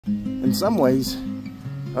in some ways,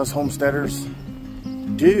 us homesteaders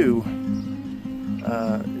do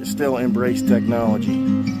still embrace technology.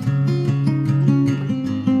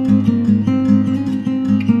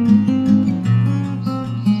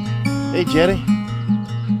 Hey Jetty,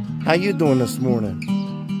 how you doing this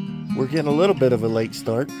morning? We're getting a little bit of a late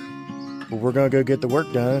start, but we're gonna go get the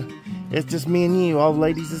work done. It's just me and you. All the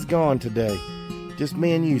ladies is gone today. Just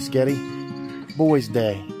me and you, Sketty. Boys'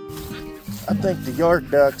 day. I think the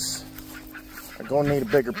yard ducks are gonna need a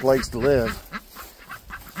bigger place to live.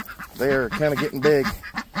 They're kind of getting big.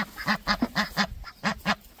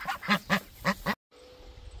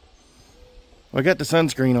 Well, I got the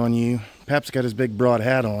sunscreen on you. Pap's got his big broad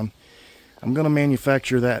hat on. I'm gonna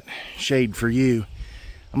manufacture that shade for you.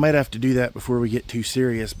 I might have to do that before we get too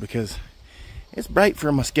serious because it's bright for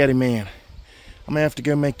a Sketty man. I'm gonna have to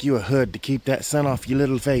go make you a hood to keep that sun off your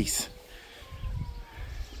little face.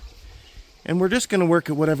 And we're just gonna work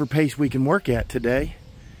at whatever pace we can work at today,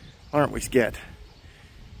 aren't we, Sket?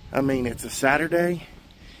 I mean, it's a Saturday,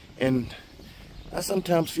 and I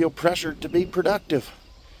sometimes feel pressured to be productive.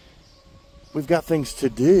 We've got things to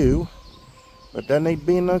do, but doesn't need to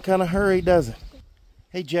be in no kind of hurry, does it?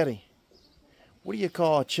 Hey, Jetty, what do you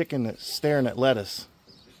call a chicken that's staring at lettuce?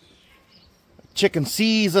 A chicken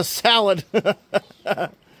sees a salad. You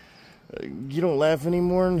don't laugh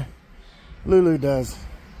anymore? Lulu does.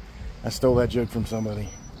 I stole that joke from somebody.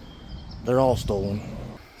 They're all stolen.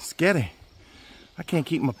 Sketty, I can't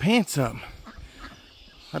keep my pants up.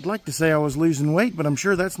 I'd like to say I was losing weight, but I'm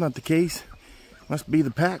sure that's not the case. Must be the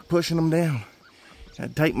pack pushing them down.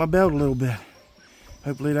 I'd tighten my belt a little bit.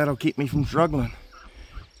 Hopefully that'll keep me from struggling.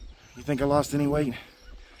 You think I lost any weight?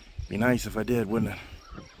 Be nice if I did, wouldn't it?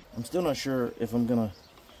 I'm still not sure if I'm gonna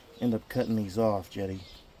end up cutting these off, Jetty.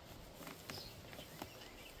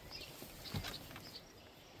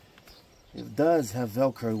 It does have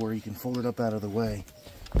Velcro where you can fold it up out of the way.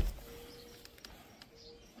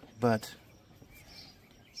 But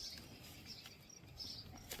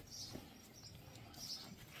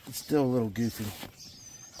it's still a little goofy.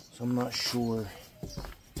 So I'm not sure.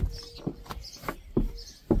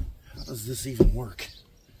 How does this even work?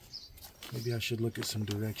 Maybe I should look at some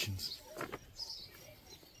directions.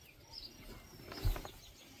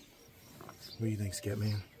 What do you think, Jett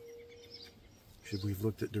Man? Should we have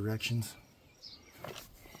looked at directions?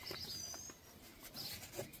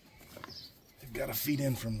 They've got to feed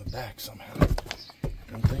in from the back somehow,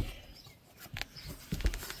 don't they?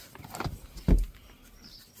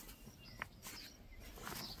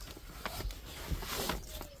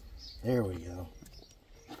 There we go.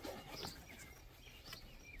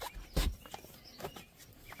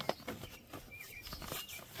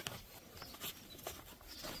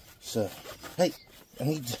 So, hey,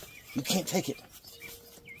 you can't take it.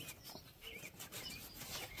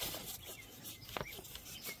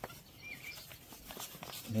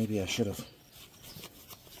 Maybe I should have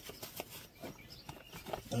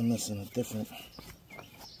done this in a different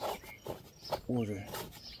order.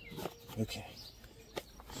 Okay.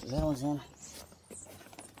 So that one's in.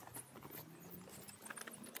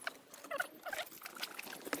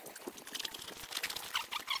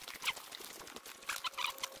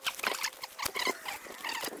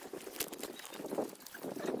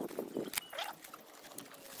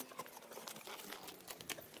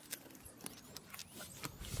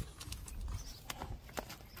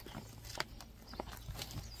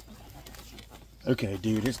 Okay,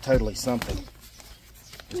 dude, it's totally something.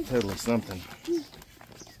 It's totally something.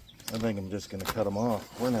 I think I'm just going to cut them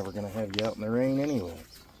off. We're never going to have you out in the rain anyway.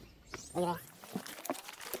 Yeah.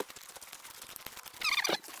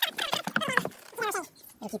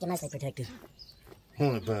 I'll keep you mostly protected.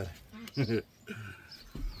 Hold it, bud.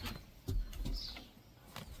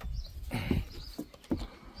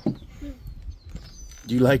 Do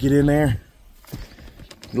you like it in there?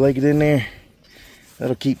 You like it in there?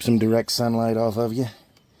 That'll keep some direct sunlight off of you.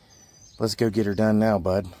 Let's go get her done now,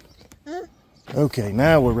 bud. Okay,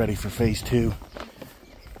 now we're ready for phase 2.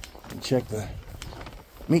 Check the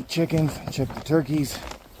meat chickens, check the turkeys,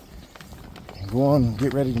 and go on and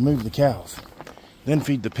get ready to move the cows. Then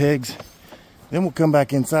feed the pigs. Then we'll come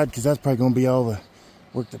back inside because that's probably going to be all the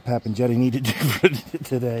work that Pap and Jetty need to do for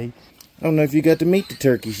today. I don't know if you got to meet the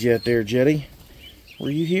turkeys yet there, Jetty. Were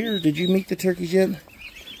you here? Did you meet the turkeys yet?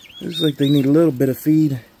 Looks like they need a little bit of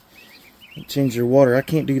feed. Change their water. I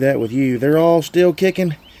can't do that with you. They're all still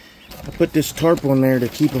kicking. I put this tarp on there to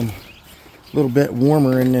keep them a little bit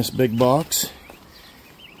warmer in this big box.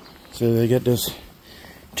 So they got this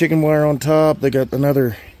chicken wire on top. They got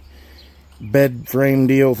another bed frame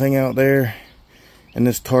deal thing out there. And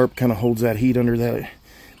this tarp kind of holds that heat under that.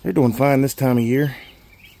 They're doing fine this time of year.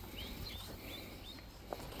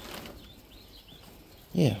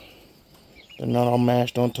 Yeah, they're not all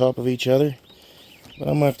mashed on top of each other, but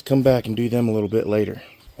I'm gonna have to come back and do them a little bit later.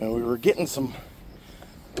 And we were getting some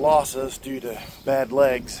losses due to bad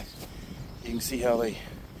legs. You can see how they,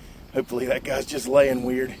 hopefully that guy's just laying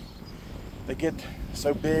weird. They get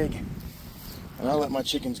so big, and I let my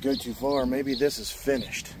chickens go too far. Maybe this is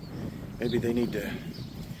finished. Maybe they need to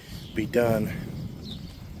be done.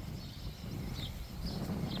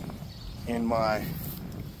 And my,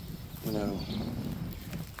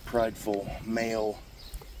 prideful male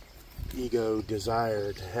ego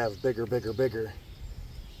desire to have bigger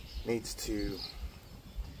needs to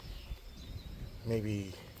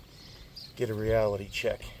maybe get a reality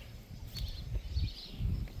check.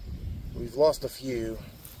 We've lost a few.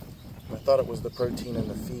 I thought it was the protein in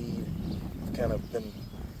the feed. I've kind of been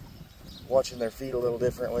watching their feed a little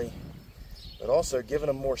differently, but also giving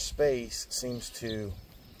them more space seems to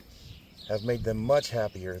have made them much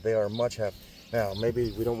happier. They are much happier. Now,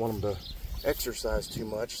 maybe we don't want them to exercise too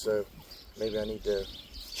much, so maybe I need to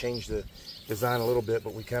change the design a little bit,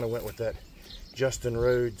 but we kind of went with that Justin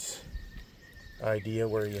Rhodes idea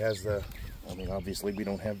where he has the, obviously we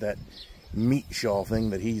don't have that meat shawl thing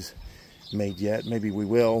that he's made yet. Maybe we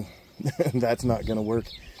will. That's not going to work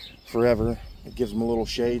forever. It gives them a little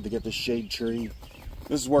shade to get the shade tree.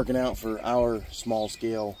 This is working out for our small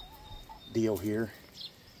scale deal here,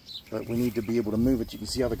 but we need to be able to move it. You can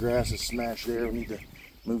see how the grass is smashed there. We need to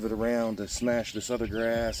move it around to smash this other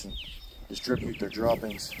grass and distribute their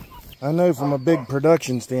droppings. I know from a big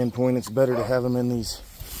production standpoint it's better to have them in these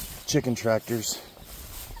chicken tractors,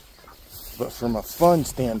 but from a fun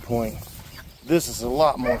standpoint this is a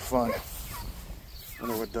lot more fun. I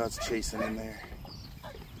wonder what Dot's chasing in there.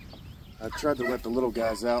 I tried to let the little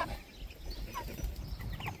guys out.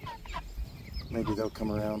 Maybe they'll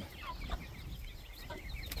come around.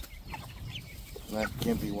 And that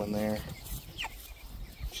gimpy one there,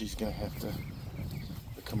 she's gonna have to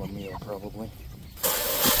become a meal probably.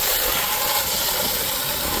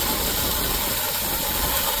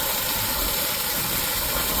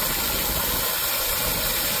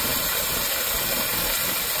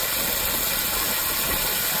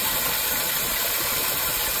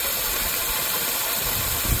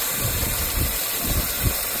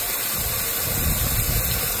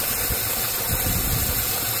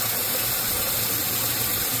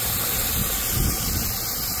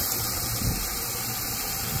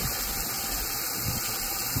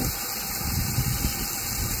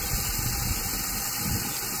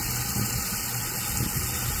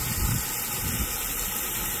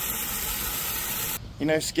 You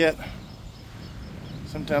know, Skit,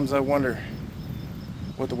 sometimes I wonder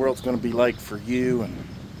what the world's going to be like for you and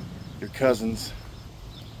your cousins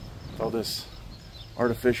with all this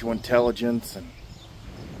artificial intelligence and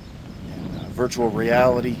virtual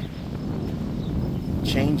reality.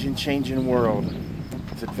 Changing world.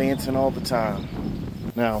 It's advancing all the time.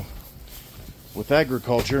 Now, with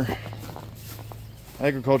agriculture's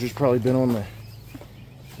probably been on the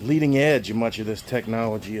leading edge of much of this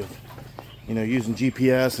technology of using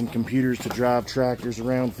GPS and computers to drive tractors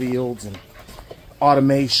around fields and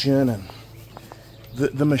automation and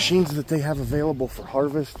the machines that they have available for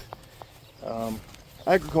harvest.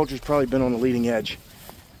 Agriculture's probably been on the leading edge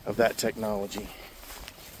of that technology.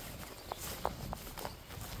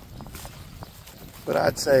 But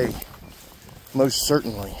I'd say most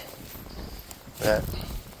certainly that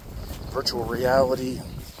virtual reality and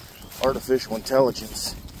artificial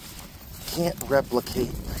intelligence can't replicate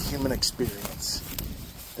the human experience.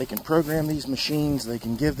 They can program these machines, they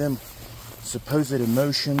can give them supposed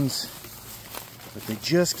emotions, but they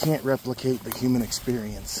just can't replicate the human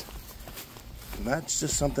experience. And that's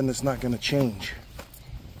just something that's not going to change.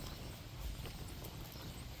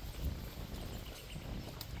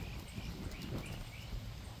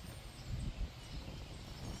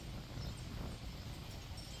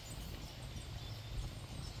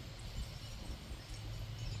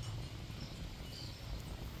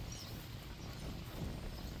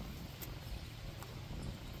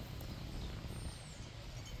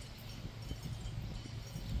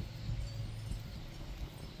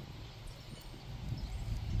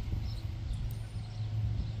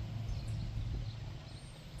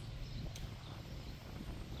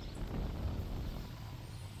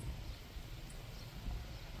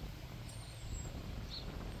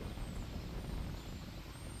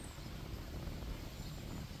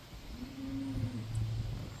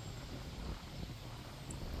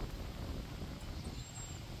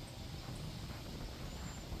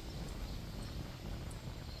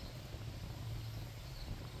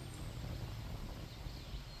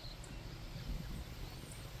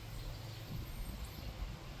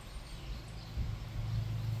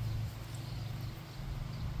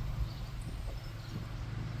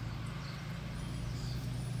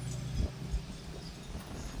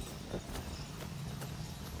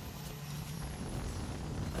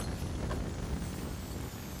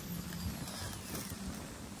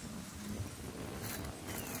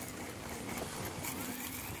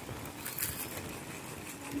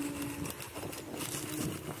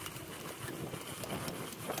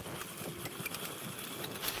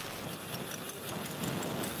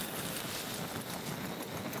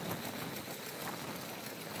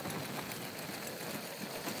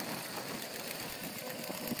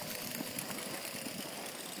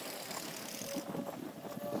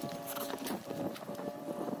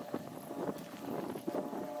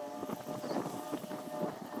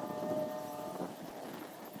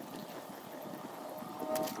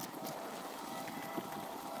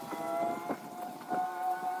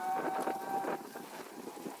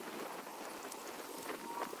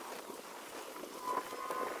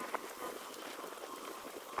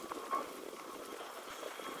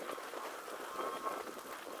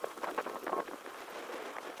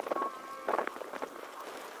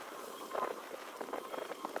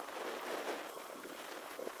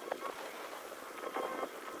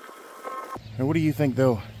 Now, what do you think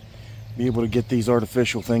they'll be able to get these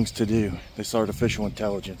artificial things to do, this artificial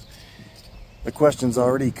intelligence? The question's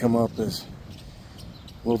already come up is,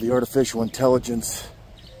 will the artificial intelligence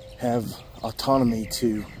have autonomy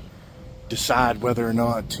to decide whether or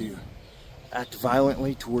not to act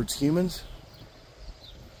violently towards humans?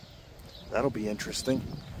 That'll be interesting.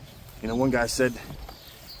 You know, one guy said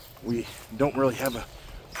we don't really have a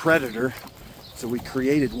predator, so we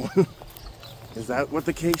created one. Is that what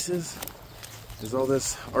the case is? Is all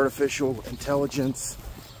this artificial intelligence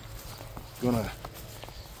gonna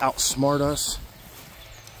outsmart us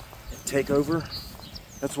and take over?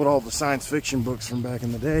 That's what all the science fiction books from back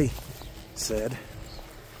in the day said.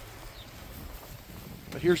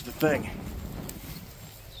 But here's the thing.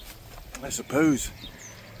 I suppose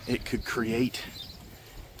it could create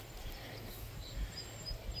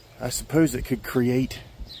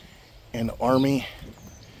an army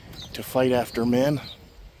to fight after men.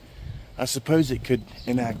 I suppose it could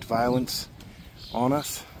enact violence on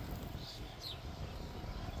us.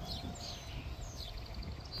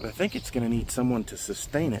 But I think it's going to need someone to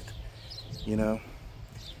sustain it, you know.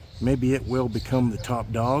 Maybe it will become the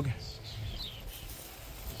top dog.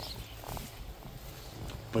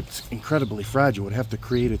 But it's incredibly fragile. It would have to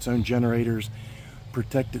create its own generators,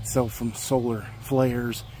 protect itself from solar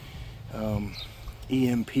flares,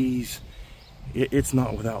 EMPs. It's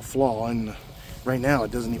not without flaw, and right now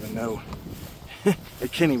it doesn't even know.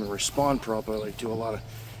 It can't even respond properly to a lot of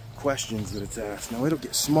questions that it's asked. Now it'll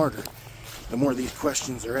get smarter the more these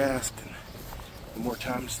questions are asked and the more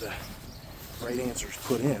times the right answers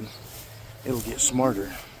put in. It'll get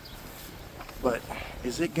smarter. But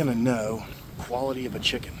is it gonna know quality of a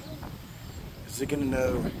chicken? Is it gonna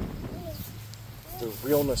know the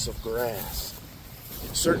realness of grass?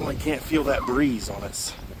 It certainly can't feel that breeze on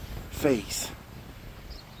its face.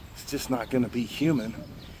 It's just not gonna be human.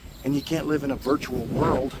 And you can't live in a virtual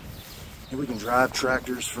world. And we can drive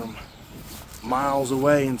tractors from miles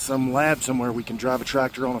away in some lab somewhere. We can drive a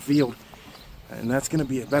tractor on a field, and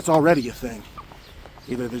that's already a thing.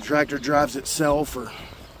 Either the tractor drives itself, or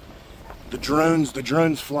the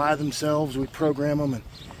drones fly themselves. We program them and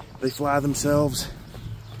they fly themselves.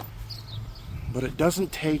 But it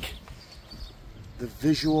doesn't take the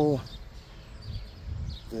visual,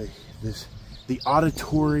 the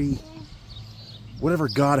auditory, whatever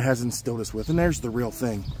God has instilled us with. And there's the real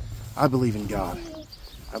thing. I believe in God.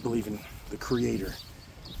 I believe in the Creator.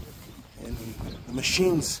 And the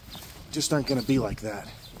machines just aren't going to be like that.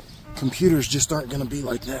 Computers just aren't going to be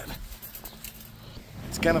like that.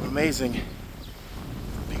 It's kind of amazing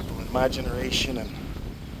for people in my generation and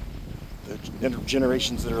the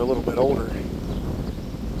generations that are a little bit older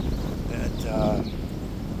that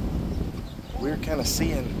we're kind of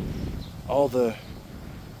seeing all the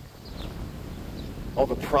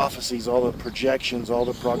prophecies, all the projections, all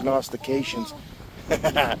the prognostications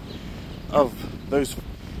of those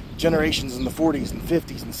generations in the 40s and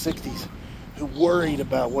 50s and 60s who worried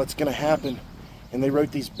about what's going to happen, and they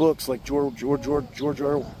wrote these books like George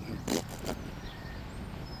Orwell.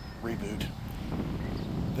 Reboot.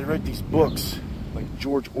 They wrote these books like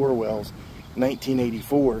George Orwell's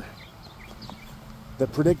 1984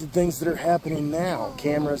 that predicted things that are happening now.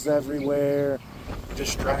 Cameras everywhere,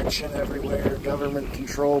 distraction everywhere, government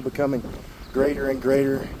control becoming greater and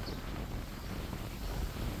greater.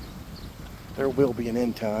 There will be an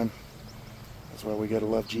end time. That's why we gotta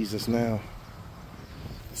love Jesus now.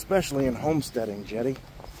 Especially in homesteading, Jetty.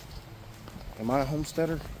 Am I a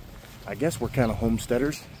homesteader? I guess we're kind of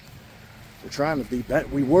homesteaders. We're trying to be better.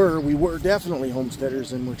 We were definitely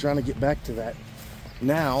homesteaders, and we're trying to get back to that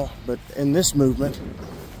now. But in this movement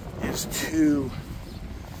is to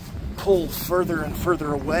pull further and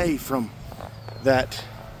further away from that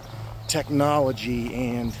technology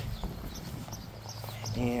and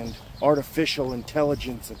artificial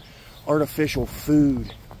intelligence and artificial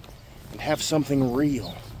food, and have something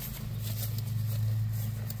real.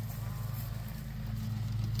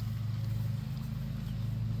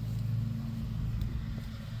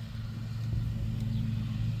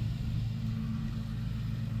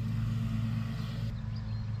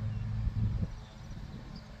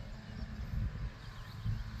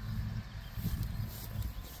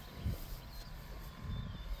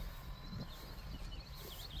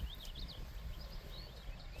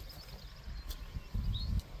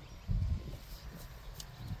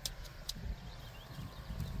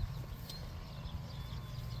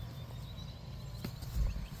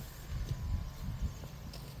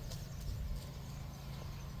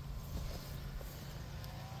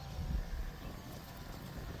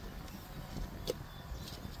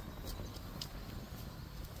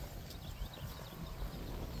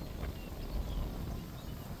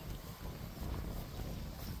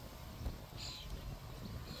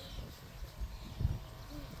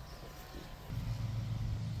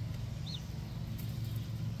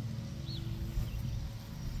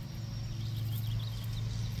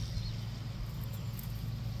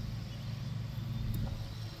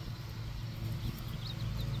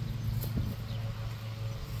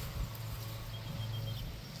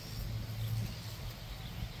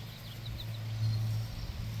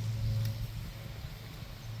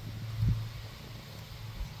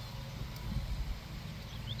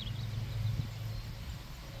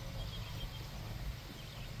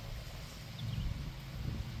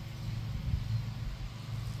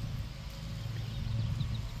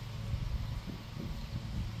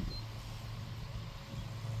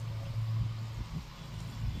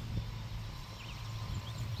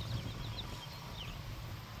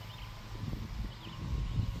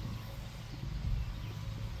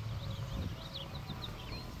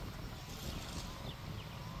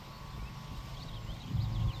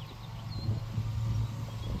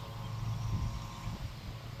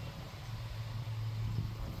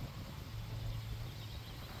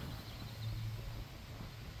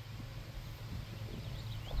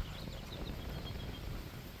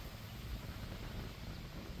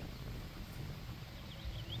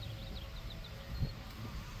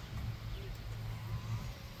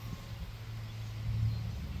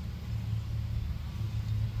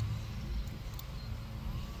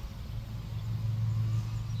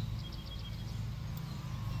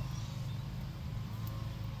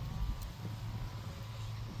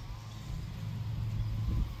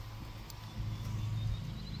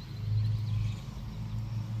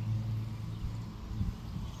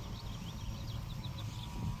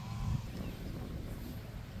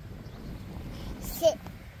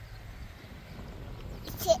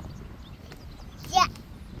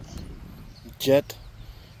 Jett?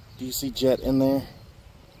 Do you see Jett in there?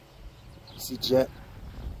 You see Jett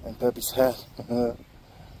and Peppy's hat?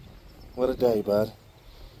 What a day, bud.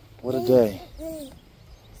 What a day.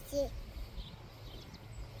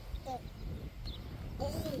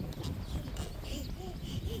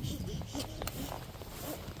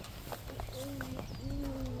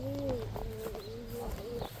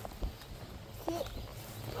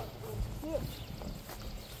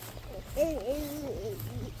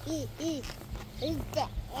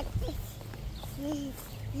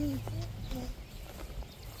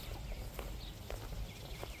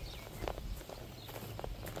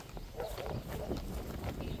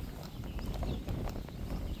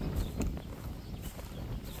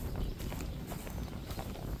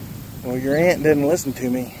 Well, your aunt didn't listen to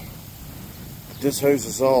me. This hose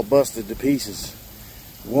is all busted to pieces.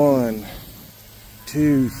 1,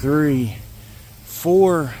 2, 3,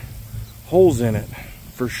 4 holes in it,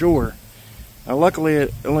 for sure. Now, luckily,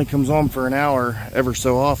 it only comes on for an hour ever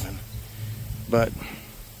so often, but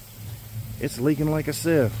it's leaking like a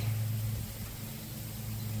sieve.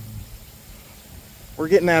 We're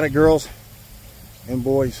getting at it, girls and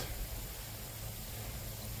boys.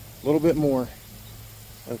 A little bit more.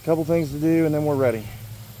 A couple things to do, and then we're ready.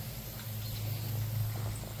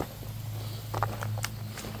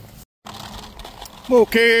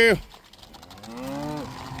 Okay.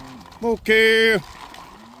 Okay.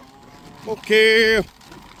 Okay.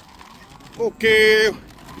 Okay.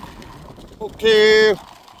 Okay.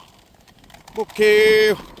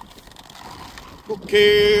 Okay.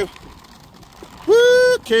 Okay.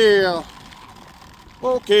 Okay.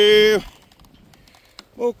 Okay.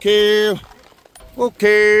 Okay.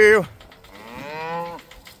 Okay.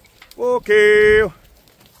 Okay.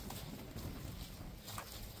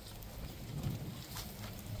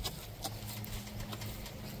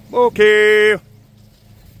 Okay.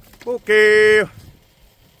 Okay.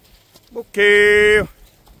 Okay.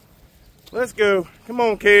 Let's go. Come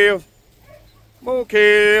on, calves.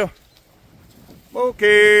 Okay.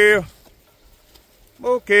 Okay.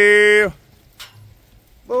 Okay.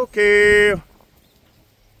 Okay.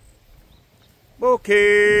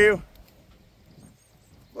 Okay.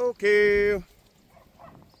 Okay.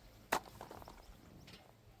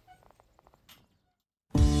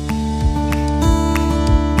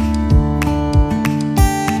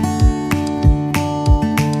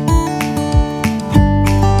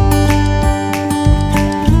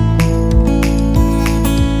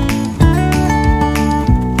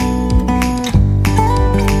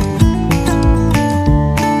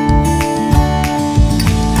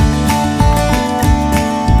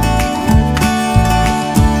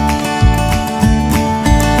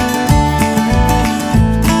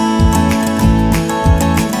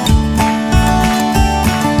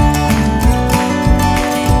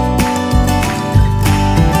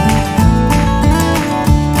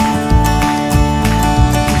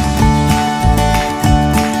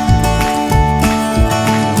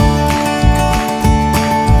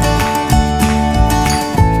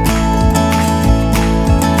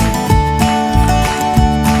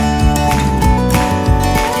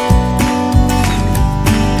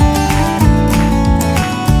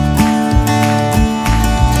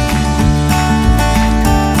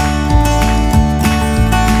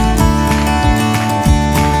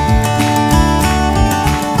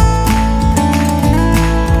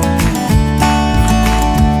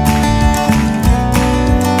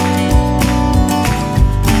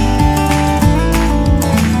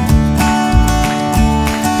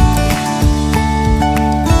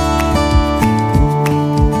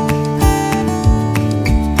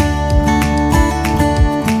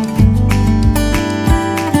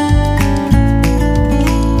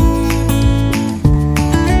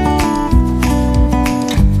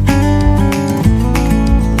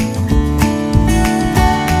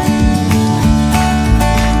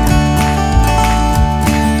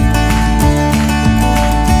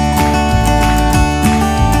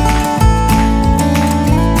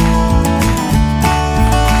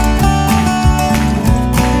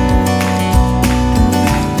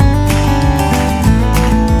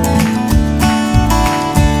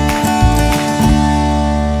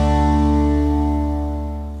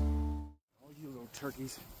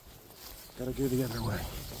 Turkeys gotta go the other way.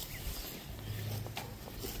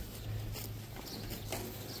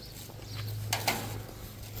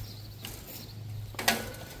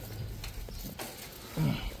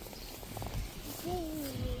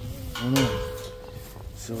 I know,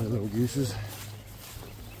 silly little gooses.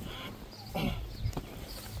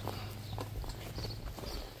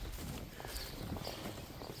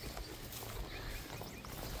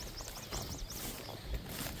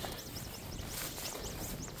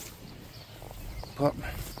 pup.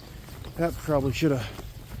 That probably should have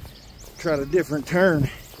tried a different turn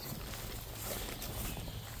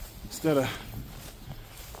instead of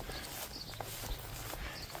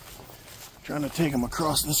trying to take them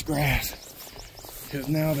across this grass, because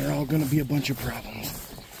now they're all going to be a bunch of problems.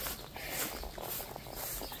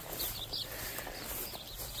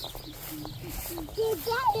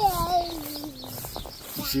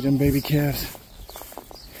 You see them baby calves?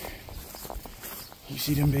 You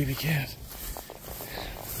see them baby calves?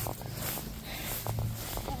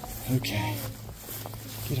 Okay.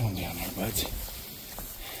 Get on down there, buds.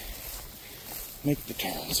 Make the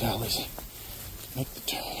turn, Sally's. Make the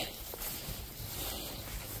turn.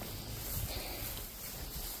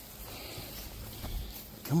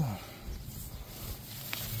 Come on.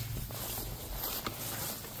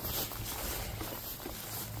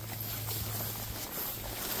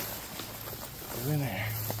 Go in there.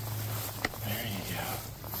 There you go.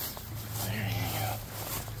 There you go.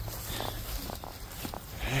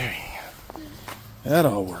 There you go. That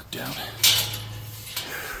all worked out.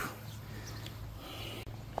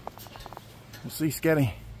 Well, see,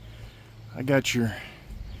 Sketty, I got your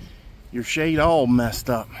shade all messed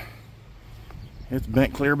up. It's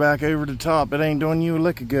bent clear back over the top. It ain't doing you a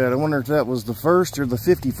lick of good. I wonder if that was the first or the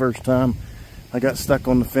 51st time I got stuck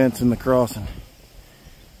on the fence in the crossing.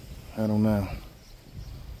 I don't know.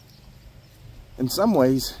 In some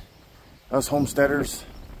ways, us homesteaders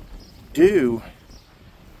do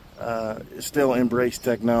still embrace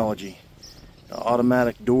technology.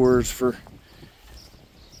 Automatic doors for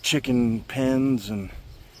chicken pens and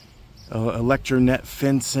electronet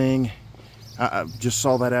fencing. I just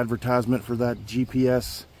saw that advertisement for that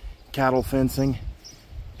GPS cattle fencing,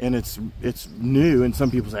 and it's new, and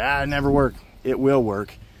some people say, it never worked. It will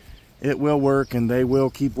work. It will work, and they will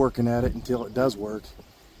keep working at it until it does work.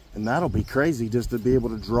 And that'll be crazy, just to be able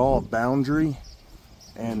to draw a boundary.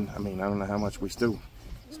 And I mean, I don't know how much we still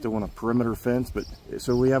want a perimeter fence, but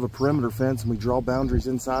so we have a perimeter fence and we draw boundaries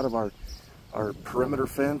inside of our perimeter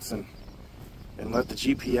fence, and let the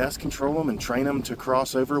GPS control them and train them to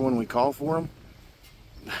cross over when we call for them.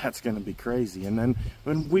 That's going to be crazy. And then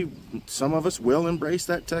when some of us will embrace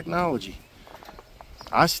that technology.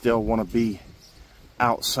 I still want to be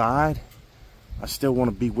outside. I still want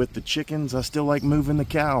to be with the chickens. I still like moving the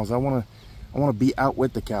cows. I want to be out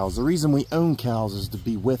with the cows. The reason we own cows is to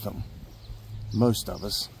be with them. Most of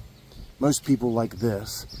us. Most people like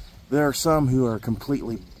this. There are some who are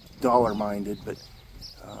completely dollar-minded, but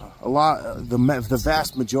the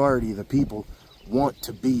vast majority of the people want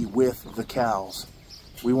to be with the cows.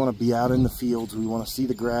 We want to be out in the fields. We want to see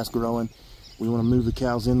the grass growing. We want to move the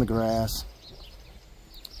cows in the grass.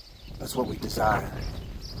 That's what we desire.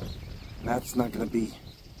 And that's not going to be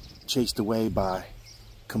chased away by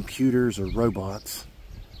computers or robots.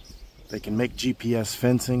 They can make GPS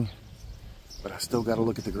fencing, but I still got to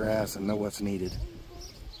look at the grass and know what's needed.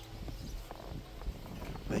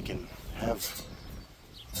 They can have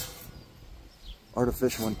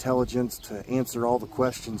artificial intelligence to answer all the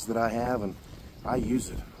questions that I have, and I use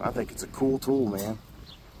it. I think it's a cool tool, man.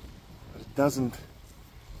 But it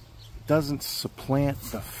doesn't supplant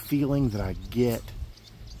the feeling that I get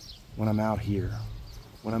when I'm out here,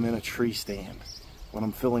 when I'm in a tree stand, when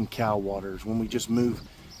I'm filling cow waters, when we just move.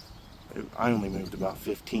 I only moved about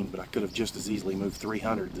 15, but I could have just as easily moved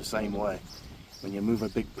 300 the same way. When you move a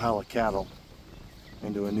big pile of cattle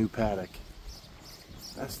into a new paddock,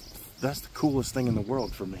 that's the coolest thing in the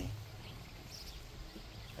world for me.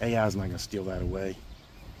 AI is not going to steal that away.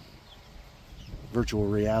 Virtual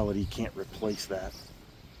reality can't replace that.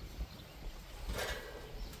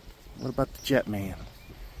 What about the Jett Man?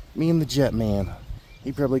 Me and the Jett Man.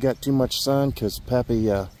 He probably got too much sun because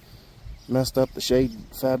Pappy messed up the shade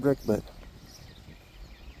fabric, but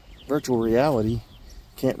virtual reality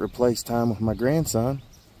can't replace time with my grandson.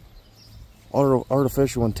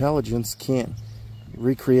 Artificial intelligence can't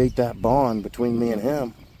recreate that bond between me and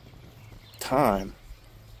him. Time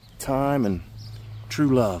and true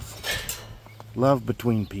love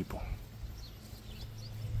between people.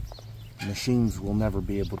 Machines will never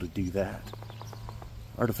be able to do that.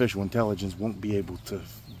 Artificial intelligence won't be able to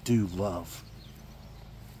do love.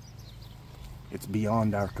 It's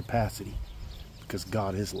beyond our capacity, because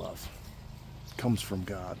God is love. It comes from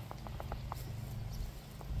God.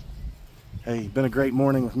 Hey, been a great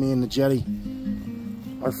morning with me and the Jetty.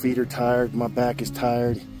 Our feet are tired, my back is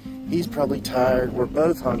tired. He's probably tired, we're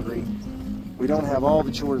both hungry. We don't have all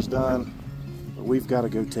the chores done, but we've got to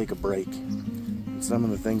go take a break. And some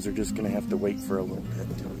of the things are just going to have to wait for a little bit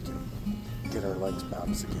until we can get our legs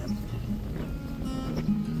bounced again.